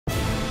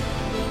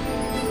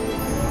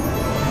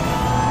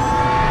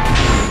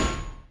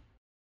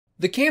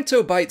The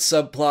Canto Bight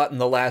subplot in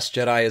The Last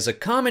Jedi is a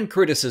common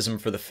criticism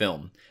for the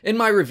film. In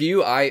my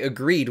review, I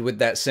agreed with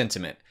that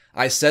sentiment.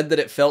 I said that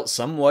it felt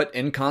somewhat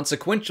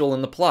inconsequential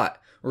in the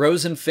plot.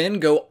 Rose and Finn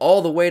go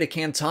all the way to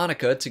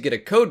Cantonica to get a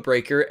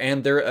codebreaker,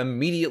 and they're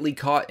immediately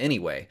caught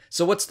anyway.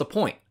 So what's the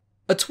point?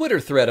 A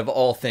Twitter thread of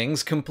all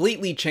things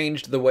completely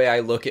changed the way I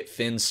look at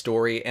Finn's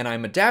story, and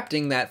I'm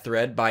adapting that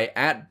thread by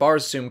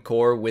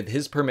 @Barsumkor with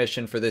his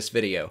permission for this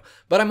video,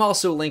 but I'm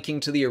also linking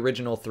to the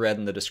original thread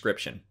in the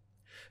description.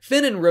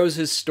 Finn and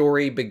Rose's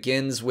story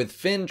begins with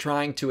Finn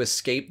trying to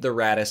escape the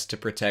Raddus to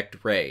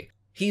protect Rey.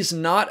 He's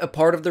not a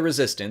part of the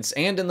Resistance,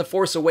 and in The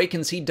Force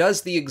Awakens he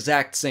does the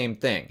exact same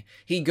thing.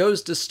 He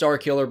goes to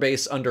Starkiller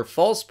Base under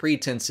false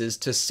pretenses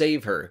to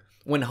save her.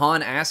 When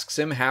Han asks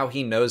him how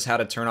he knows how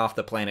to turn off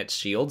the planet's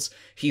shields,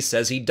 he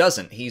says he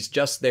doesn't, he's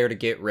just there to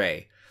get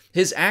Rey.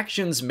 His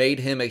actions made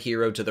him a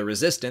hero to the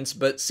Resistance,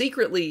 but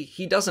secretly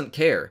he doesn't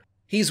care.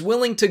 He's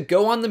willing to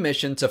go on the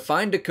mission to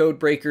find a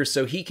codebreaker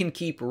so he can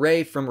keep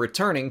Rey from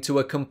returning to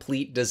a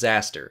complete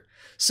disaster.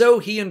 So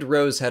he and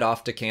Rose head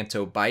off to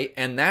Canto Bight,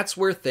 and that's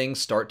where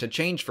things start to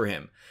change for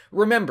him.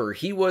 Remember,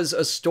 he was a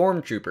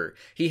stormtrooper.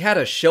 He had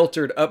a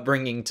sheltered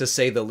upbringing, to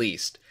say the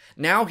least.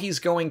 Now he's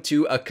going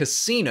to a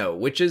casino,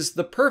 which is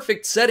the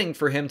perfect setting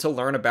for him to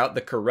learn about the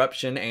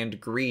corruption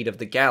and greed of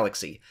the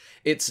galaxy.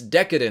 It's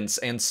decadence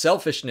and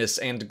selfishness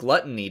and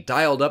gluttony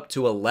dialed up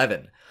to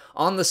 11.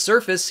 On the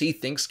surface, he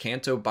thinks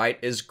Canto Bight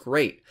is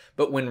great,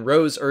 but when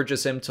Rose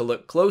urges him to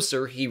look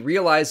closer, he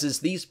realizes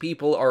these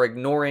people are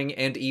ignoring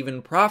and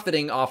even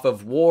profiting off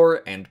of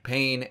war and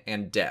pain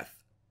and death.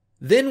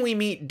 Then we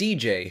meet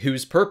DJ,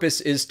 whose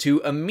purpose is to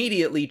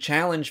immediately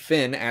challenge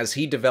Finn as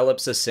he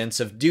develops a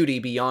sense of duty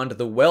beyond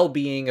the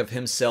well-being of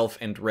himself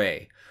and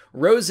Rey.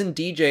 Rose and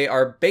DJ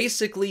are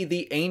basically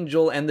the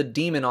angel and the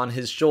demon on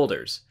his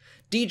shoulders.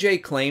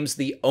 DJ claims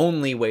the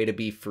only way to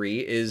be free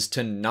is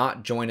to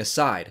not join a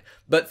side,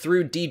 but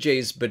through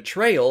DJ's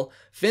betrayal,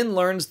 Finn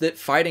learns that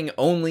fighting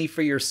only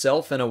for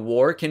yourself in a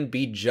war can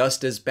be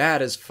just as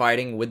bad as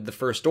fighting with the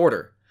First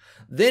Order.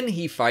 Then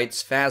he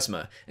fights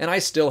Phasma, and I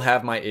still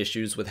have my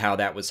issues with how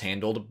that was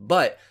handled,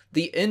 but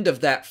the end of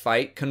that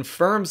fight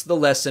confirms the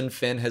lesson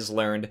Finn has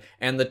learned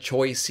and the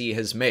choice he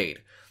has made.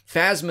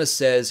 Phasma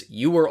says,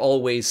 "You were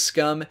always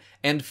scum,"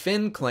 and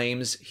Finn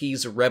claims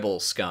he's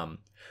rebel scum.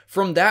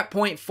 From that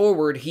point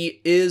forward,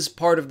 he is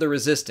part of the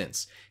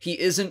Resistance. He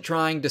isn't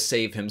trying to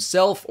save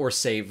himself or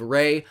save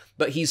Rey,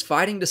 but he's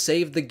fighting to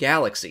save the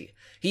galaxy.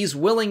 He's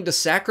willing to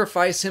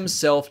sacrifice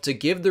himself to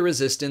give the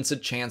Resistance a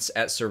chance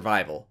at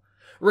survival.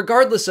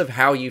 Regardless of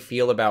how you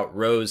feel about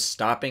Rose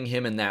stopping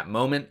him in that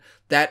moment,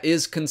 that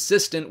is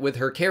consistent with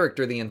her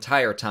character the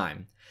entire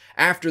time.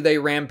 After they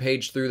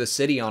rampage through the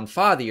city on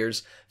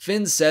Fathiers,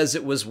 Finn says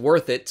it was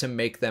worth it to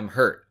make them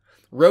hurt.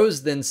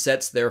 Rose then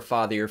sets their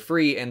Fathier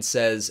free and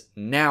says,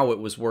 now it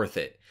was worth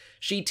it.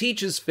 She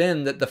teaches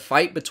Finn that the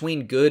fight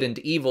between good and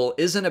evil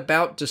isn't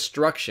about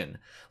destruction.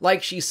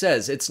 Like she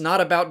says, it's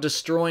not about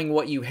destroying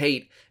what you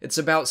hate, it's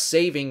about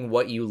saving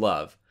what you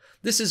love.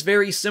 This is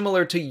very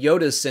similar to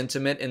Yoda's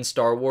sentiment in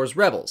Star Wars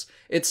Rebels.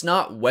 It's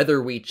not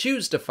whether we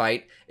choose to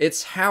fight,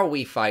 it's how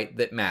we fight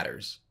that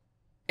matters.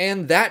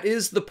 And that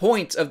is the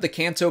point of the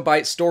Canto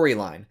Bight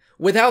storyline.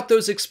 Without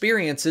those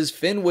experiences,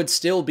 Finn would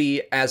still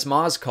be, as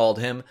Maz called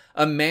him,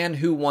 a man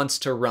who wants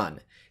to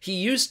run. He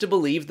used to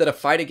believe that a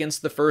fight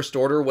against the First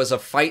Order was a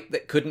fight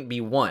that couldn't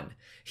be won.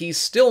 He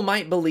still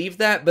might believe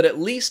that, but at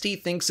least he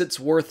thinks it's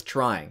worth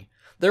trying.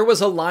 There was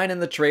a line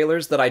in the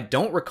trailers that I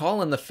don't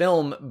recall in the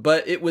film,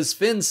 but it was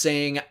Finn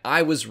saying,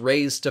 "I was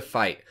raised to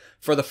fight.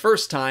 For the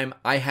first time,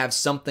 I have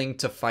something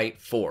to fight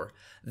for."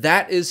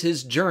 That is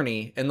his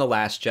journey in The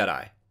Last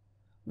Jedi.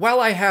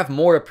 While I have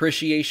more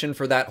appreciation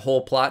for that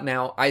whole plot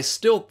now, I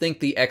still think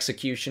the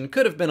execution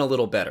could have been a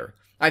little better.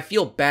 I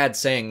feel bad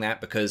saying that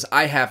because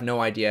I have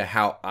no idea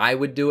how I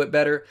would do it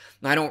better.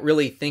 I don't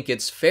really think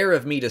it's fair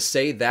of me to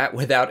say that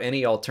without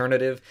any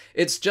alternative.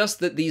 It's just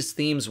that these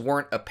themes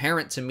weren't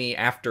apparent to me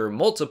after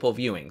multiple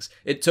viewings.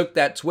 It took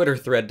that Twitter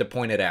thread to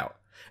point it out.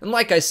 And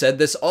like I said,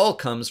 this all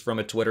comes from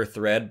a Twitter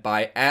thread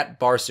by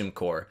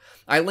 @Barsumkor.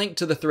 I linked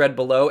to the thread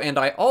below, and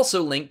I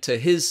also linked to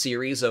his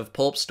series of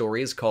pulp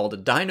stories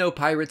called Dino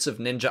Pirates of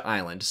Ninja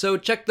Island, so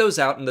check those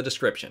out in the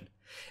description.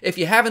 If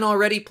you haven't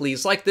already,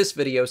 please like this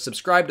video,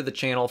 subscribe to the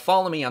channel,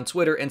 follow me on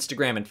Twitter,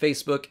 Instagram, and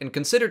Facebook, and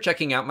consider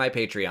checking out my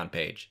Patreon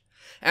page.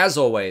 As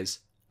always,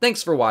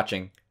 thanks for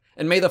watching,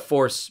 and may the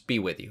Force be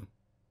with you.